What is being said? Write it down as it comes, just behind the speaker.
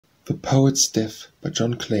The Poet's Death by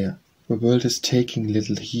John Clare. The world is taking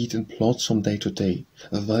little heed and plods from day to day.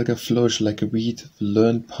 The vulgar flourish like a weed, the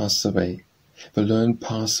learned pass away. The learned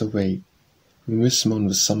pass away. We miss moan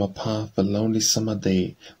the summer path, the lonely summer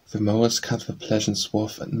day. The mowers cut the pleasant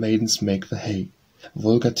swath, and maidens make the hay. The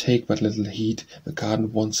vulgar take but little heed, the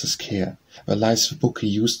garden wants his care. There lies the book he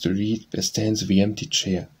used to read, there stands the empty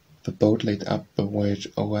chair. The boat laid up, the voyage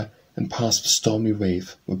o'er, and past the stormy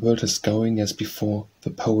wave, the world is going as before, the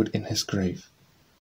poet in his grave.